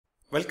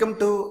Welcome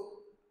to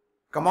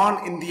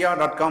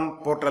ComeOnIndia.com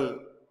portal,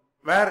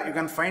 where you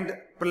can find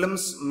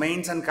prelims,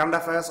 mains and current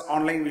affairs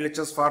online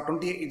lectures for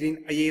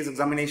 2018 IAS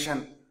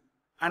examination.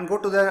 And go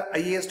to the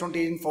IAS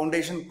 2018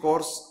 foundation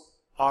course,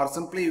 or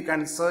simply you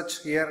can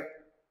search here,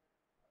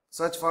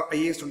 search for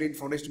IAS 2018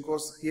 foundation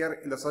course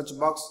here in the search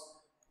box.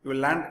 You will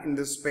land in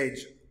this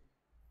page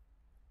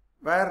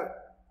where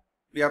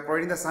we are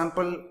providing the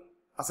sample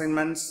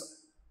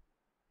assignments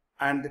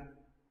and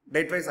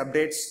date-wise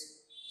updates.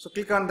 So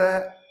click on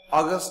the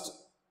August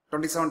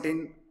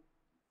 2017.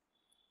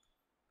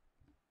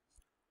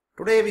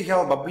 Today we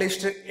have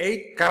published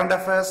 8 current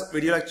affairs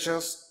video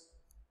lectures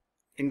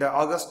in the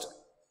August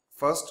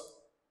 1st.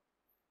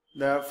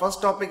 The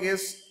first topic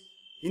is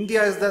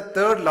India is the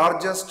third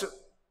largest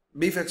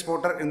beef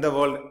exporter in the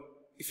world.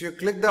 If you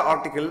click the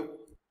article,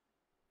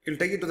 it will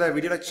take you to the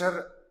video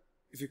lecture.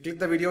 If you click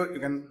the video, you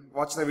can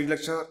watch the video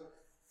lecture.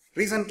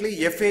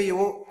 Recently,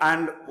 FAO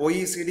and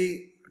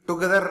OECD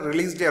together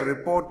released a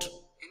report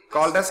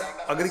called as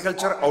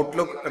Agriculture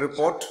Outlook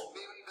Report.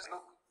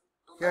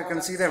 Here you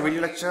can see the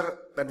video lecture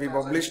that we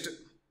published.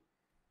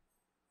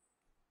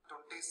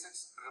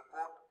 26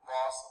 report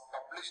was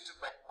published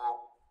by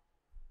FAO.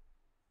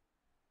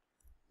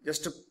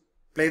 Just to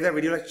play the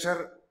video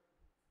lecture.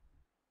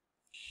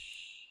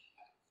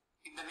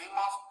 In the name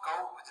of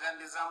cow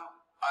vigilantism,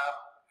 or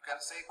you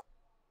can say,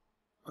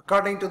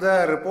 According to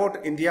the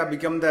report, India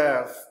became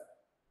the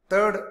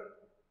third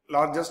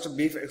largest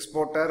beef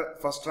exporter.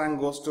 First rank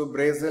goes to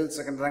Brazil,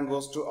 second rank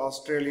goes to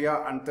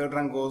Australia, and third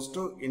rank goes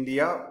to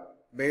India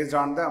based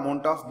on the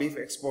amount of beef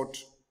export.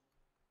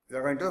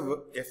 According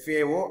to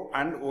FAO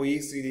and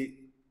OECD.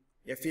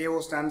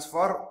 FAO stands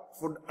for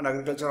Food and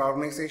Agriculture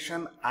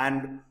Organization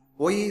and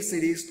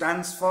OECD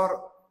stands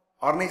for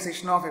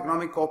Organization of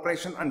Economic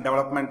Cooperation and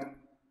Development.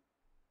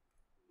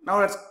 Now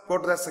let's go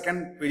to the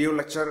second video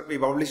lecture we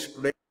published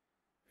today.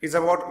 It's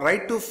about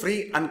Right to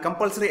Free and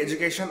Compulsory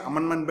Education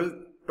Amendment Bill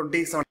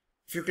 2017.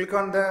 If you click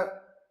on the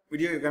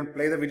video, you can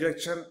play the video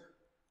lecture.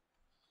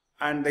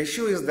 And the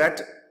issue is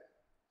that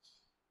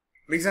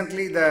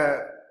recently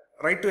the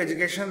right to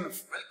education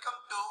welcome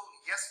to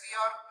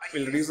SVR IAS.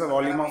 will reduce the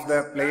volume of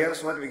the player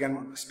so that we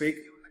can speak.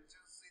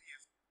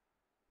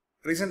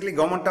 Recently,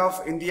 Government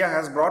of India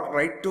has brought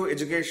Right to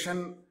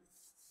Education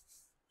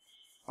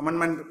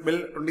Amendment Bill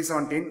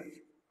 2017.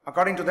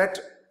 According to that,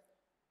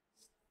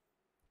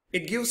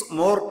 it gives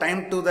more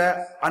time to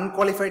the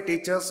unqualified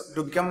teachers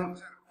to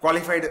become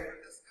qualified.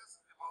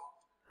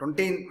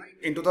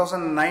 In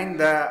 2009,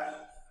 the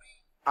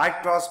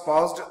Act was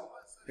passed,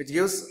 which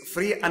gives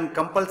free and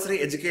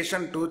compulsory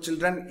education to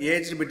children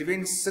aged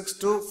between 6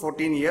 to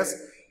 14 years.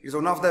 It is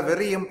one of the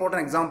very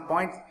important exam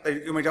points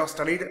that you might have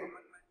studied.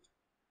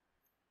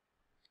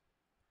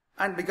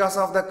 And because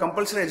of the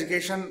compulsory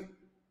education,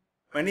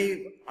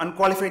 many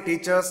unqualified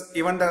teachers,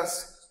 even the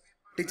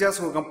teachers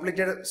who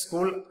completed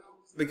school,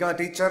 become a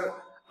teacher,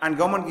 and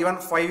government given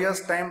 5 years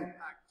time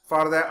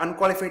for the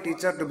unqualified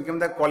teacher to become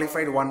the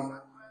qualified one.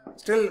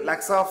 Still,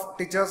 lakhs of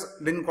teachers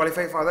didn't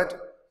qualify for that,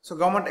 so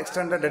government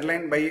extended the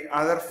deadline by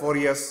another 4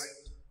 years.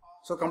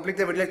 So complete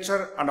the video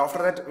lecture, and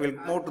after that we'll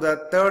move to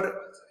the third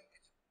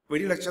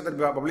video lecture that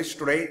we have published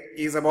today.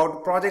 Is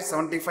about Project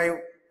 75.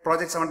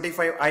 Project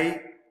 75I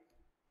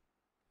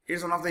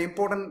is one of the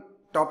important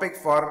topic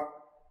for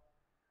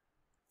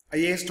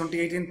IAS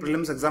 2018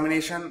 prelims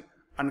examination.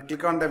 And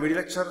click on the video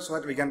lecture so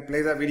that we can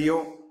play the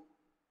video.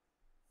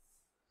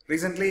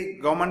 Recently,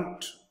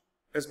 government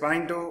is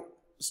planning to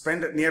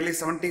spend nearly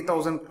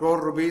 70,000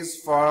 crore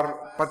rupees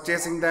for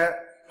purchasing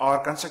or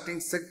constructing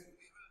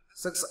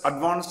six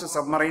advanced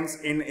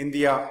submarines in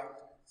India.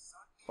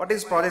 What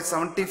is Project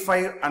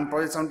 75 and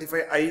Project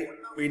 75I?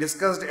 We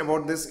discussed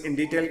about this in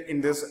detail in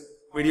this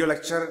video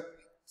lecture.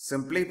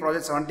 Simply,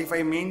 Project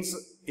 75 means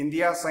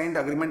India signed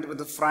agreement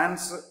with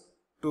France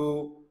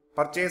to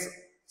purchase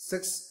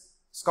 6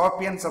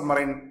 Scorpion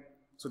submarine.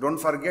 So don't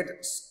forget,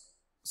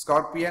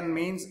 Scorpion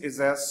means is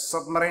a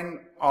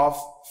submarine of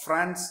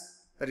France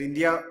that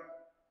India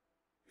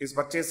is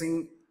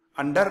purchasing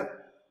under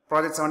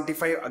Project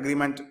 75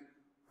 agreement.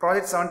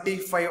 Project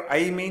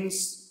 75I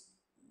means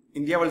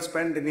India will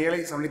spend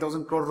nearly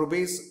 70,000 crore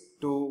rupees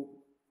to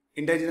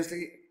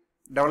indigenously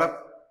develop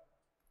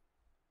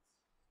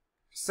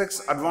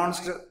 6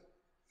 advanced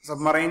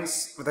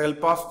submarines with the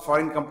help of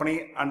foreign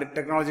company and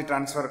technology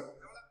transfer.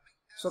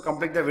 So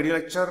complete the video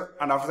lecture,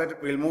 and after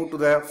that we will move to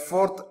the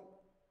fourth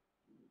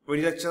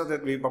video lecture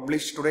that we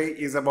published today.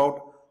 Is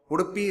about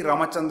Udupi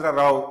Ramachandra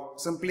Rao,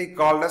 simply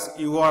called as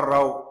UR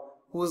Rao,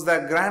 who is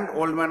the grand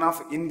old man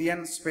of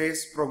Indian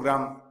space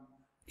program.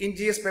 In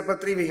GS paper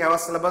 3 we have a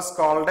syllabus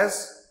called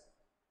as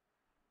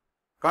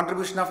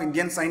Contribution of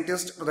Indian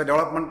Scientists to the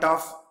Development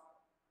of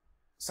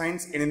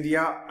Science in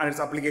India and its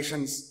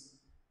Applications.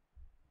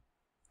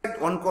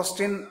 One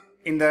question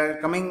in the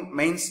coming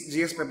mains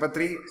GS paper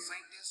 3.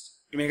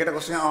 You may get a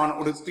question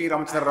on Udupi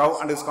Ramachandra Rao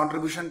and his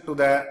contribution to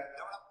the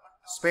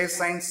space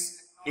science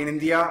in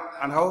India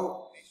and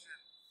how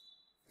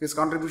his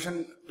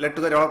contribution led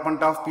to the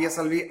development of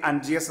PSLV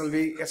and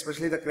GSLV,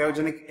 especially the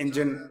cryogenic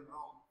engine.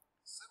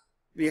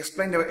 We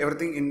explained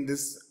everything in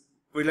this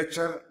video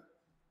lecture.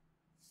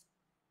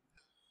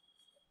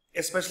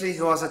 Especially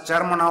he was a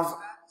chairman of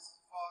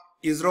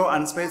ISRO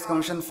and Space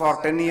Commission for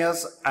 10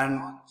 years,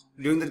 and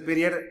during that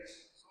period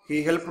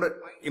he helped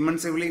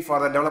immensely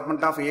for the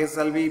development of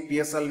ASLV,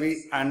 PSLV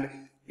and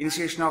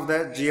initiation of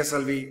the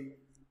GSLV.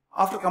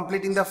 After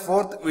completing the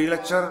fourth video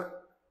lecture,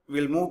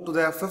 we will move to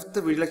the fifth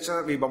video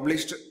lecture we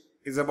published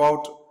is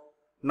about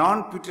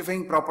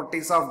non-putrefying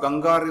properties of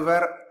Ganga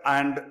river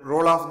and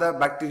role of the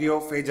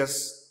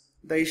bacteriophages.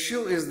 The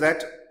issue is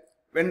that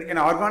when an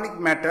organic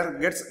matter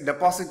gets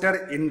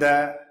deposited in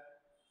the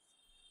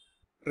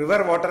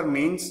river water,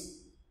 means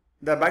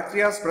the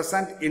bacteria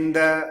present in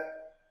the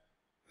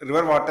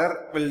river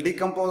water will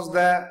decompose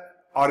the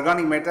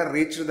organic matter,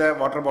 reach the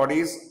water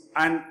bodies,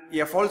 and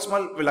a foul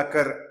smell will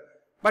occur.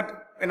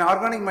 But when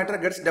organic matter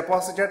gets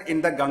deposited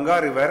in the Ganga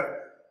river,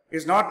 it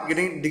is not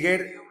getting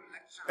decayed.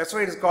 That's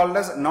why it is called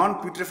as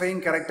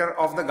non-putrefying character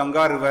of the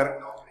Ganga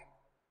river.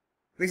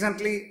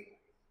 Recently,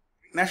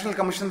 National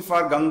Commission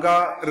for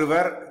Ganga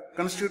River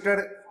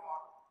constituted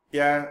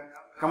a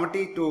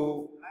committee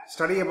to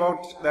study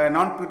about the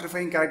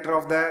non-putrefying character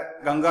of the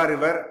Ganga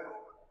river,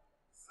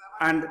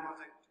 and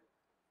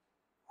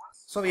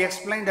so we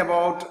explained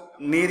about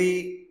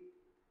NERI,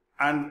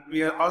 and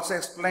we also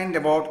explained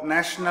about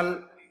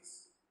National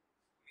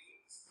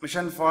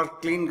Mission for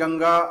Clean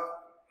Ganga,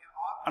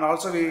 and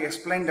also we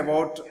explained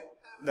about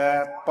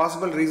the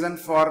possible reason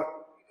for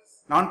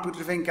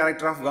non-putrefying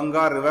character of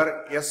Ganga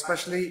river,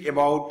 especially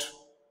about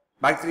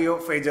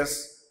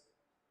bacteriophages.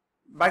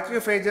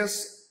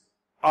 Bacteriophages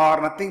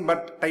are nothing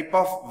but type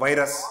of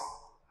virus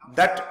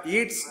that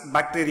eats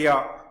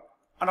bacteria,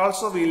 and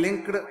also we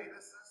linked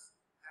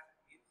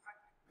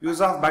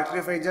use of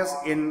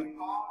bacteriophages in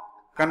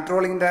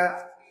controlling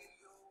the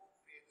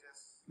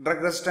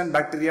drug-resistant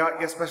bacteria,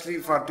 especially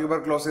for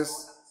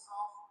tuberculosis.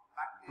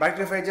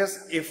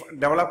 Bacteriophages, if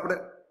developed,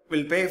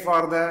 will pay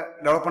for the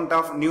development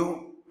of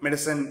new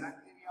medicine.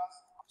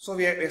 So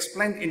we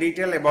explained in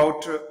detail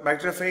about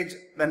bacteriophage.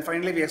 Then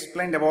finally we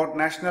explained about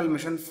National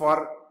Mission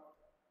for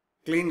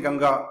Clean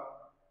Ganga.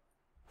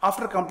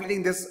 After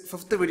completing this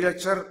fifth video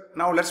lecture,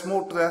 now let's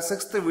move to the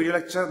sixth video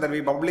lecture that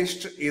we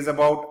published is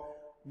about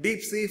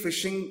deep sea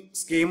fishing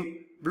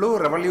scheme, blue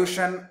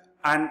revolution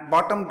and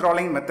bottom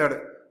trawling method.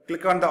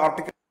 Click on the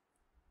article.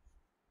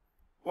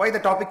 Why the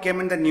topic came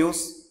in the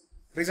news?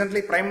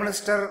 Recently, Prime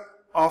Minister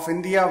of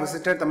India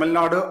visited Tamil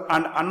Nadu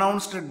and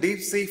announced deep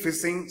sea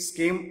fishing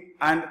scheme,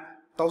 and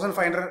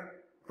 1,500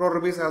 crore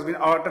rupees has been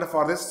allotted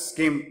for this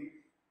scheme.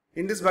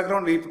 In this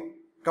background, we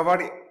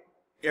covered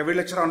every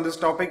lecture on this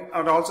topic,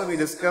 and also we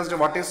discussed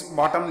what is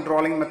bottom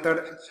trawling method,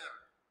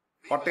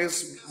 what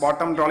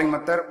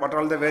are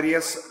all the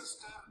various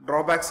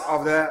drawbacks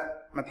of the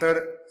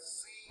method,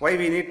 why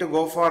we need to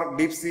go for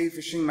deep sea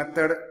fishing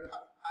method,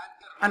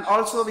 and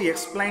also we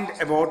explained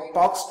about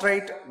Pak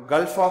Strait,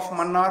 Gulf of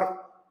Mannar,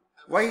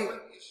 why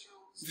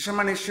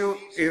fisherman issue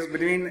is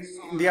between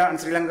India and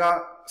Sri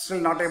Lanka still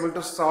not able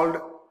to solve,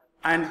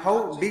 and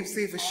how deep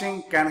sea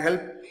fishing can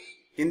help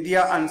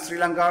India and Sri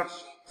Lanka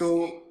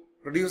to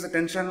reduce the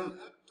tension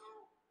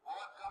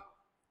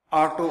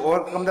or to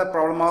overcome the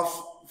problem of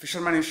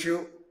fisherman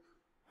issue.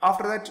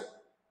 After that,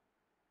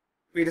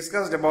 we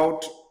discussed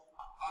about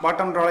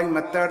bottom trawling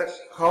method,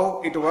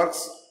 how it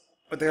works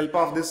with the help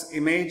of this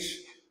image,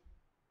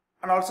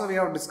 and also we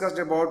have discussed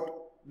about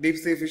deep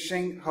sea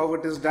fishing, how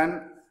it is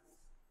done,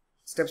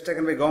 steps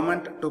taken by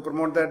government to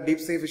promote the deep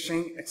sea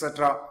fishing,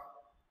 etc.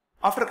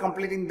 After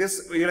completing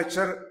this video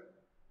lecture,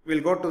 we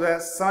will go to the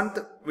seventh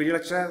video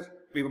lecture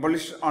we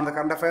published on the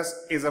current affairs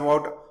is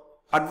about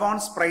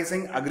advanced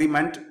pricing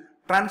agreement,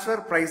 transfer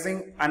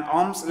pricing and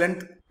arm's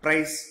length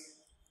price.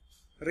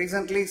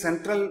 Recently,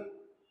 Central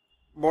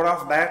Board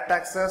of Direct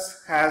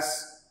Taxes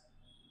has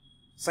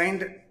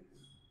signed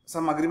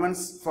some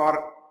agreements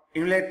for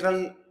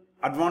unilateral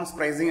advanced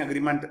pricing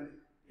agreement.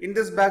 In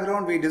this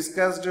background, we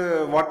discussed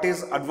what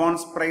is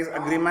advanced price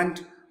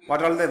agreement,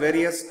 what are the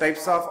various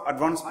types of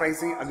advanced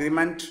pricing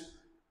agreement,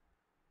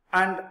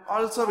 and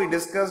also we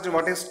discussed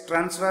what is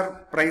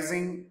transfer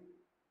pricing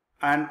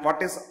and what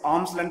is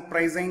arm's length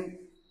pricing,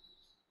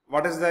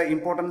 what is the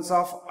importance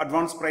of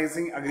advanced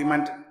pricing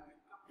agreement.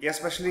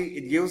 Especially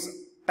it gives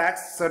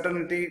tax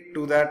certainty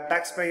to the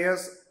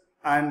taxpayers,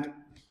 and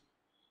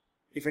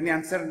if any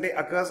uncertainty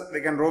occurs, they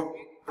can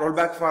roll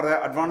back for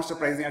the advanced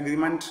pricing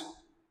agreement.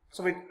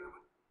 So this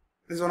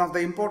is one of the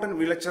important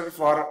video lecture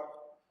for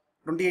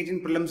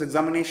 2018 prelims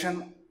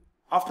examination.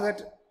 After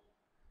that,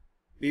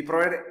 we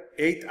provided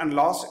 8th and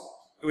last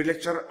video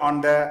lecture on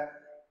the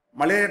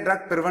malaria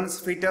drug prevents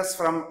fetus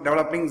from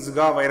developing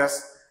Zika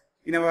virus.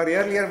 In our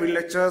earlier video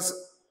lectures,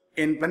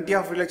 in plenty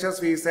of video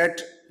lectures, we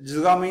said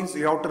Zika means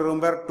you have to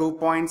remember 2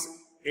 points.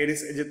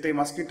 Aedes aegypti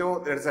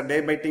mosquito, there is a day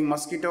biting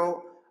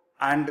mosquito,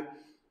 and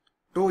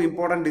 2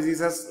 important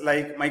diseases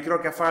like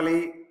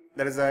microcephaly,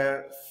 there is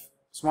a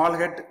small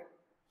head,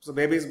 so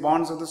baby is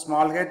born with a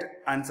small head,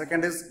 and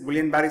second is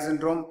Guillain-Barré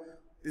syndrome.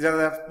 These are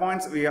the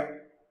points we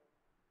are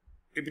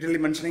repeatedly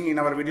mentioning in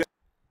our video.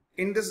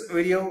 In this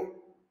video,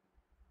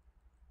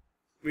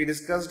 we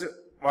discussed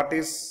what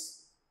is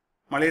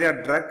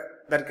malaria drug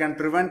that can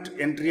prevent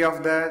entry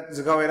of the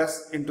Zika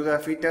virus into the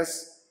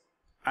fetus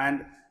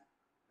and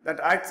that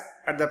acts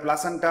at the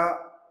placenta,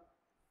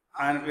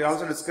 and we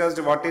also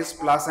discussed what is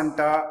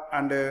placenta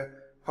and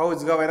how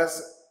Zika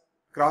virus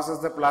crosses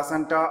the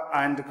placenta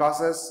and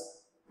causes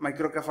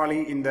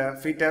microcephaly in the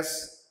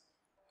fetus.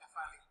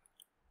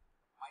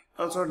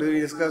 Also we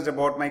discussed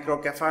about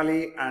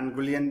microcephaly and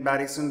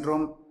Guillain-Barré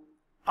syndrome.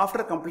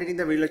 After completing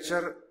the video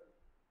lecture,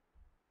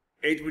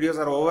 8 videos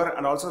are over,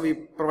 and also we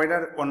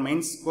provided one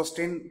mains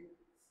question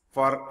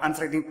for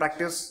answer writing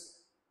practice.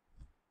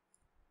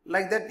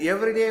 Like that,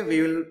 every day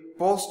we will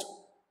post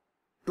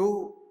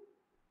 2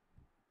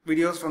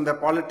 videos from the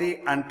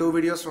polity and 2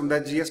 videos from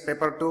the GS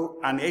paper 2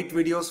 and 8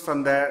 videos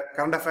from the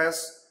current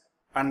affairs,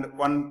 and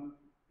 1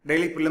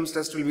 daily prelims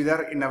test will be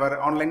there in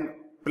our online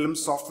prelims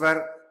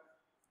software.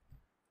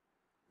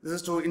 This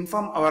is to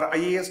inform our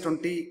IAS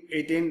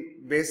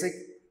 2018 basic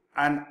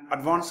and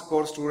advanced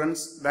course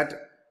students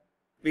that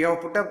we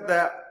have put up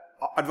the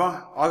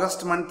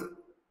August month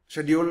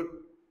schedule.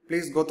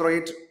 Please go through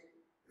it.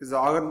 This is the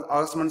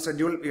August month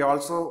schedule. We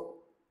also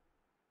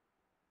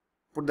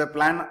put the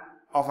plan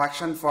of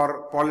action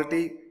for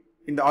polity.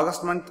 In the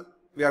August month,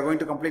 we are going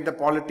to complete the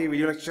polity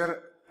video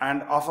lecture,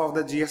 and half of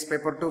the GS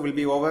paper 2 will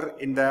be over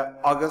in the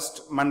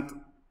August month.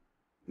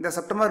 In the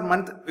September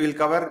month, we will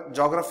cover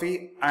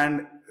geography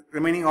and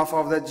remaining half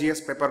of the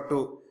GS paper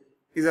 2.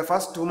 Is the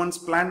first 2 months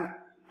plan,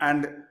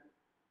 and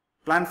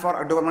plan for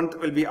October month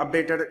will be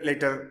updated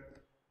later.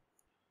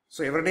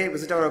 So every day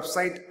visit our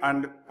website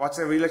and watch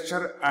the video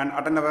lecture and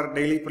attend our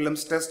daily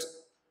prelims test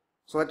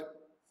so that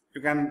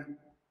you can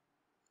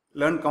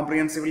learn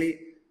comprehensively.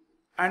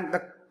 And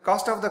the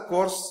cost of the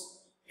course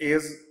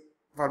is,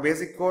 for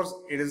basic course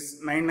it is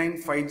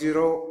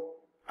 9950,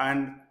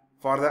 and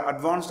for the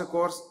advanced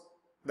course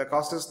the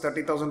cost is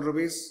 30,000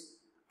 rupees.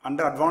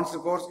 Under advanced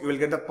course you will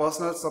get the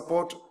personal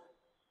support,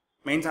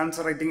 mains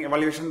answer writing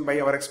evaluation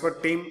by our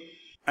expert team,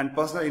 and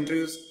personal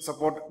interviews,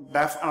 support,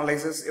 DAF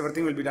analysis,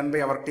 everything will be done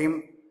by our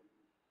team.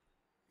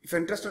 If you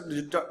are interested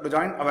to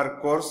join our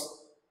course,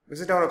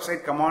 visit our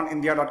website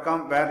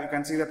comeonindia.com, where you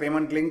can see the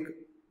payment link,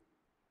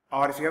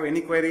 or if you have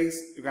any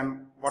queries you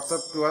can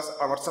WhatsApp to us.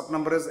 Our WhatsApp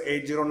number is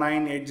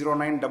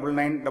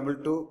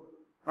 809-809-9922,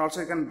 and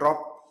also you can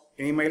drop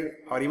an email.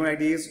 Our email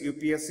ID is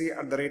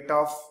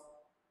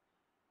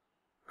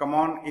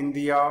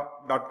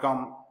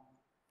upsc@comeonindia.com.